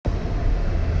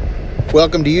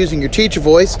Welcome to Using Your Teacher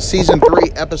Voice, Season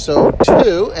 3, Episode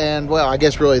 2. And, well, I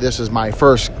guess really this is my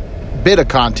first bit of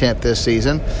content this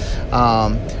season.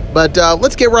 But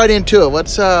let's get right into it.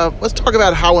 Let's talk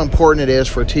about how important it is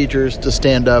for teachers to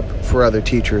stand up for other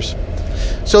teachers.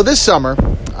 So this summer,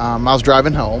 I was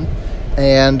driving home,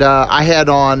 and I had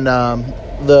on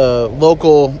the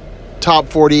local Top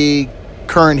 40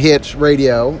 Current Hits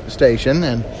radio station,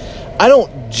 and I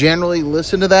don't generally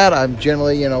listen to that. I'm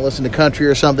generally, listen to country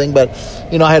or something, but,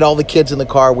 I had all the kids in the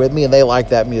car with me, and they like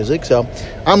that music, so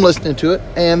I'm listening to it.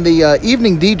 And the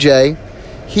evening DJ,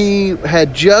 he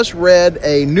had just read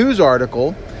a news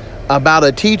article about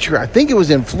a teacher, I think it was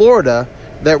in Florida,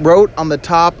 that wrote on the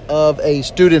top of a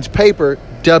student's paper,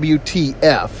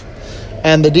 WTF.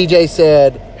 And the DJ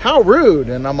said, "How rude."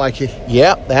 And I'm like,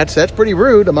 yeah, that's pretty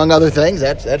rude, among other things.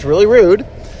 That's really rude.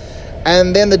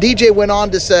 And then the DJ went on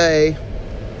to say,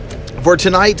 for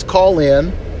tonight's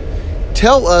call-in,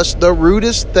 tell us the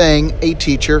rudest thing a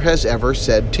teacher has ever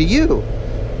said to you.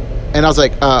 And I was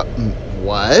like,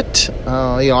 what?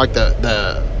 Like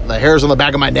the hairs on the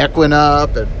back of my neck went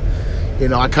up, and,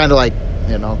 I kind of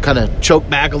choked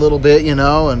back a little bit, and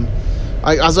I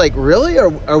was like, really?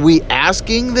 Are we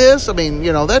asking this? I mean,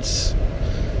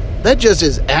 that just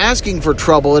is asking for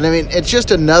trouble. And I mean, it's just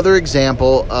another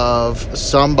example of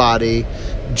somebody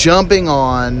jumping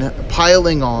on,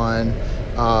 piling on,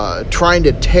 trying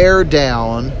to tear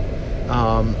down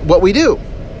what we do.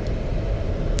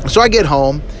 So I get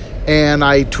home and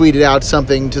I tweeted out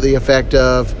something to the effect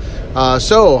of,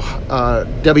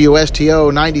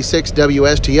 WSTO 96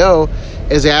 WSTO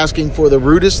is asking for the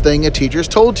rudest thing a teacher's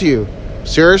told to you.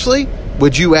 Seriously?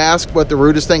 Would you ask what the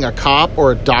rudest thing a cop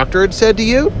or a doctor had said to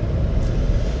you?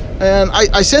 And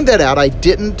I sent that out. I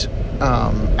didn't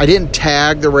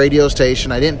tag the radio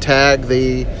station. I didn't tag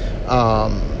the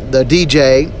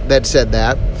DJ that said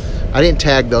that. I didn't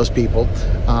tag those people.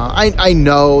 I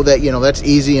know that that's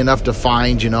easy enough to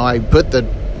find. I put the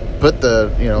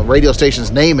radio station's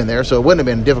name in there, so it wouldn't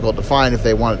have been difficult to find if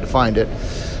they wanted to find it.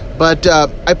 But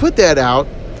I put that out,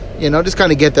 just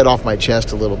kind of get that off my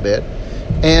chest a little bit.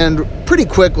 And pretty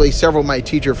quickly, several of my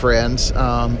teacher friends,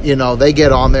 they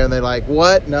get on there and they're like,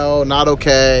 what? No, not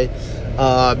okay.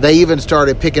 They even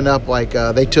started picking up,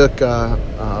 they took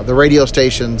the radio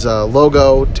station's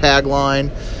logo tagline.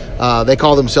 They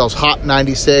call themselves Hot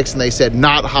 96, and they said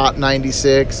not Hot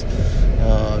 96.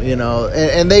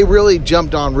 And they really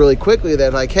jumped on really quickly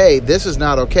that, hey, this is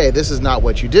not okay. This is not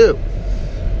what you do.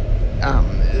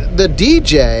 The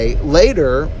DJ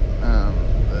later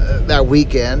that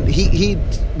weekend, he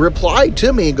replied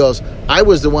to me and goes, I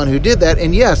was the one who did that,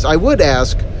 and yes, I would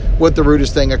ask what the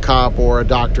rudest thing a cop or a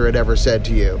doctor had ever said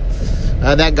to you.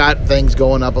 That got things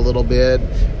going up a little bit.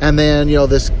 And then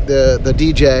the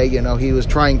DJ, he was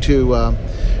trying to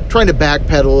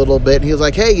backpedal a little bit, and he was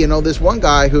like, hey, this one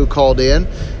guy who called in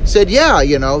said, yeah,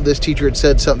 this teacher had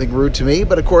said something rude to me,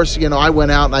 but of course, I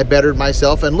went out and I bettered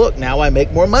myself, and look, now I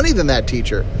make more money than that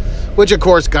teacher. Which, of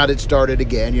course, got it started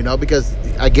again, because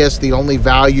I guess the only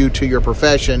value to your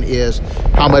profession is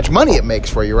how much money it makes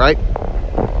for you, right?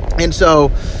 And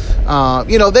so,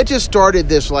 that just started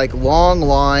this, long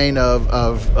line of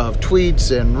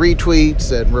tweets and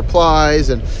retweets and replies.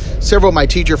 And several of my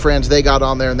teacher friends, they got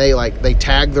on there and they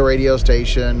tagged the radio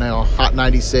station, Hot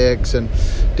 96 and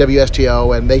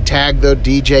WSTO, and they tagged the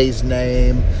DJ's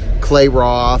name, Clay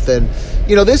Roth, and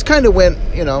this kind of went,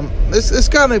 this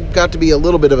kind of got to be a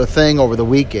little bit of a thing over the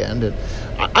weekend. And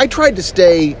I tried to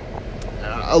stay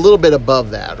a little bit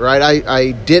above that, right?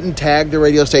 I didn't tag the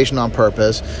radio station on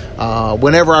purpose.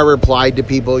 Whenever I replied to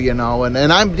people, and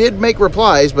I did make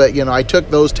replies, but, I took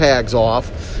those tags off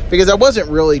because I wasn't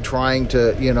really trying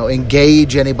to,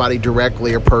 engage anybody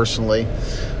directly or personally.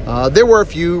 There were a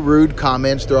few rude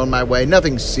comments thrown my way,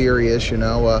 nothing serious,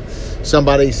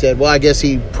 somebody said, well, I guess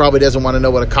he probably doesn't want to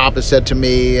know what a cop has said to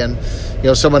me, and,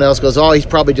 someone else goes, oh, he's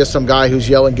probably just some guy who's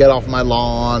yelling, get off my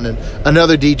lawn, and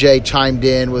another DJ chimed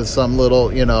in with some little,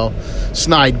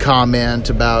 snide comment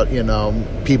about,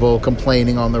 people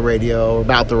complaining on the radio, or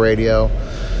about the radio.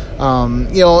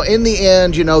 In the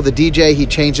end, the DJ, he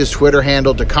changed his Twitter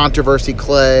handle to Controversy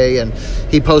Clay, and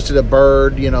he posted a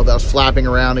bird, that was flapping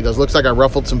around. He goes, looks like I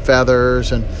ruffled some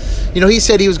feathers. And, he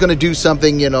said he was going to do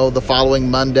something, the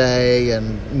following Monday,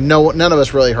 and none of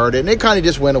us really heard it. And it kind of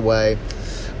just went away.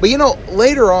 But,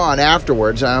 later on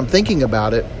afterwards, I'm thinking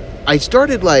about it, I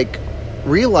started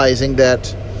realizing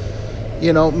that,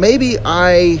 maybe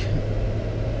I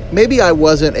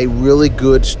wasn't a really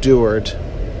good steward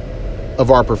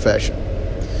of our profession.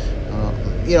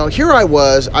 Here I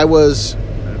was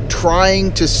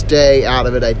trying to stay out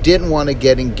of it. I didn't want to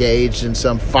get engaged in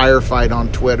some firefight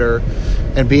on Twitter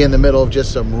and be in the middle of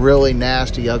just some really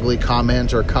nasty, ugly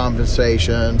comments or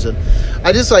conversations. And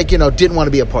I just didn't want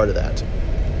to be a part of that.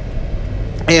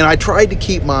 And I tried to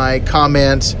keep my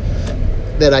comments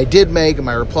that I did make and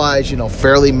my replies,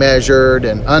 fairly measured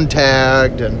and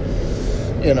untagged and,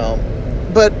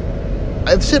 but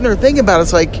I'm sitting there thinking about it.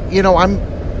 It's like,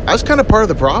 I was kind of part of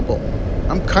the problem.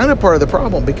 I'm kind of part of the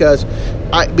problem because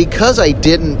I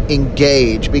didn't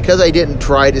engage, because I didn't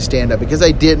try to stand up, because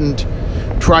I didn't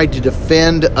try to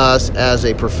defend us as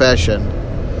a profession.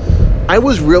 I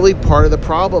was really part of the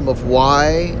problem of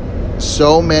why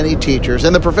so many teachers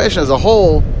and the profession as a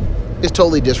whole is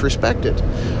totally disrespected.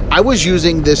 I was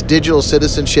using this digital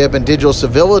citizenship and digital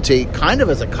civility kind of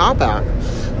as a cop-out.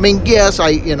 I mean, yes,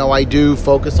 I do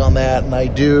focus on that, and I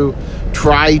do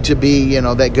try to be,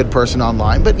 that good person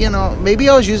online. But, maybe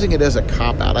I was using it as a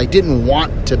cop-out. I didn't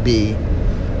want to be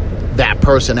that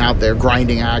person out there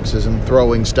grinding axes and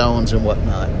throwing stones and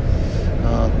whatnot.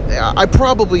 I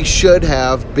probably should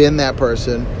have been that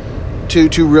person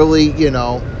to really,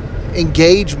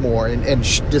 engage more and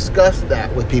discuss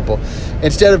that with people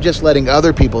instead of just letting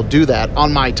other people do that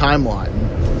on my timeline.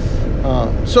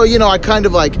 So, I kind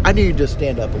of I needed to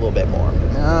stand up a little bit more.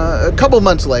 A couple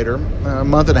months later, a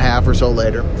month and a half or so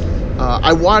later,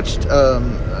 I watched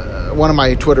one of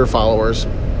my Twitter followers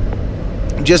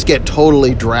just get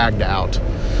totally dragged out.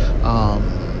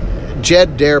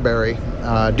 Jed Dearberry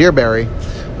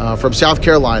from South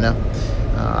Carolina.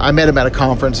 I met him at a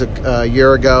conference a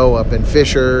year ago up in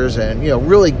Fishers, and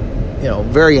really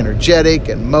very energetic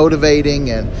and motivating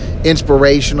and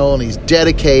inspirational, and he's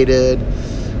dedicated.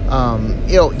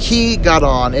 He got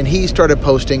on and he started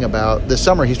posting about this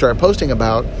summer. He started posting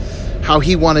about how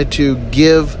he wanted to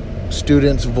give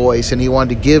students voice, and he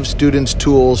wanted to give students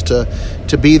tools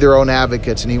to be their own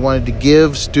advocates, and he wanted to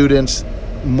give students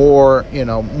more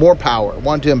power,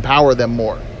 wanted to empower them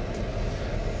more.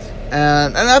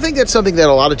 And I think that's something that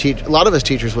a lot of us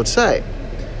teachers would say.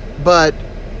 But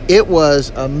it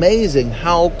was amazing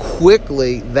how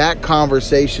quickly that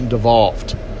conversation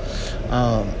devolved.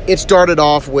 It started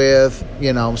off with,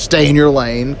 stay in your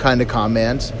lane kind of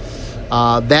comments.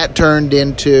 That turned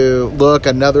into, look,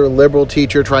 another liberal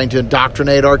teacher trying to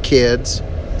indoctrinate our kids,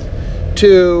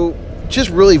 to just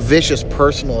really vicious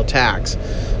personal attacks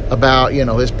about,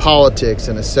 his politics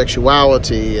and his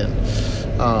sexuality. And,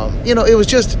 it was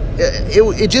just,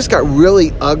 it just got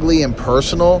really ugly and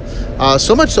personal.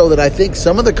 So much so that I think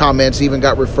some of the comments even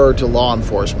got referred to law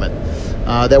enforcement.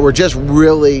 That were just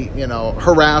really,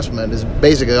 harassment is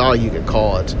basically all you could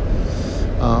call it.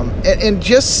 And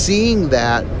just seeing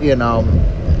that,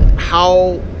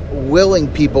 how willing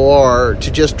people are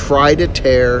to just try to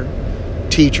tear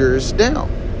teachers down.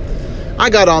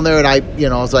 I got on there and I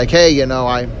was like, hey,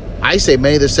 I say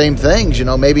many of the same things,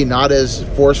 maybe not as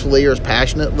forcefully or as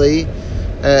passionately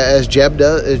as Jed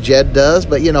does,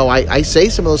 but, I say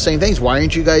some of those same things. Why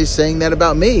aren't you guys saying that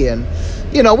about me? And,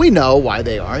 we know why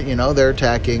they aren't. They're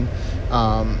attacking,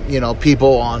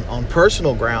 people on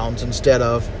personal grounds instead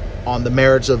of on the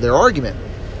merits of their argument.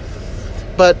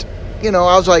 But, I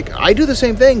was like, I do the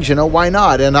same things, why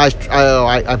not? And I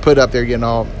put up there,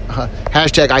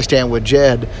 hashtag I stand with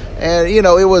Jed. And,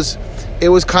 it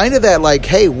was kind of that like,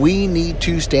 hey, we need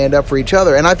to stand up for each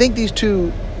other. And I think these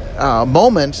two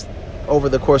moments over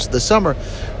the course of the summer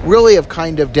really have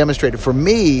kind of demonstrated for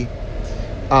me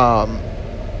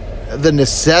the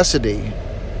necessity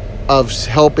of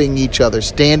helping each other,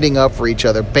 standing up for each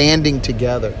other, banding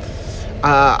together.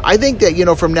 I think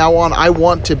that, from now on, I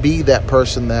want to be that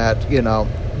person that,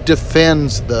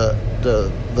 defends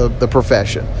the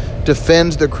profession,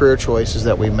 defends the career choices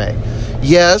that we make.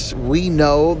 Yes, we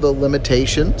know the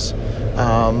limitations.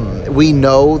 We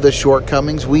know the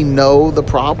shortcomings. We know the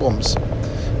problems.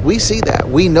 We see that.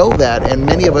 We know that. And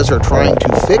many of us are trying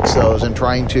to fix those and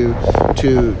trying to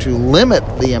limit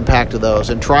the impact of those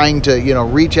and trying to,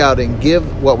 reach out and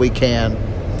give what we can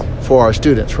for our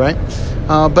students, right?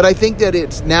 But I think that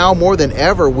it's now more than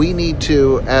ever, we need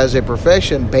to, as a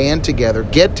profession, band together,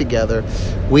 get together.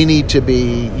 We need to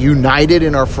be united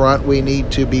in our front. We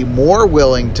need to be more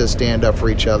willing to stand up for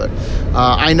each other.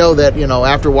 I know that,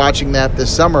 after watching that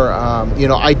this summer,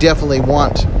 I definitely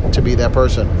want to be that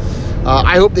person.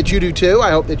 I hope that you do too. I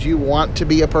hope that you want to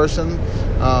be a person,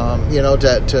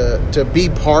 to be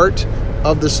part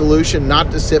of the solution, not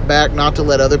to sit back, not to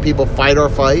let other people fight our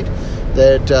fight,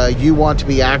 that you want to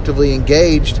be actively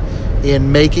engaged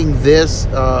in making this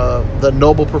the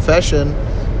noble profession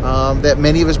that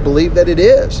many of us believe that it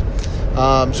is.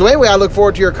 So anyway, I look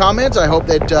forward to your comments. I hope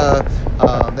that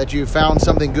that you found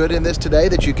something good in this today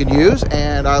that you can use,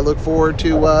 and I look forward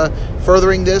to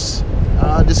furthering this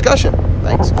discussion.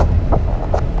 Thanks.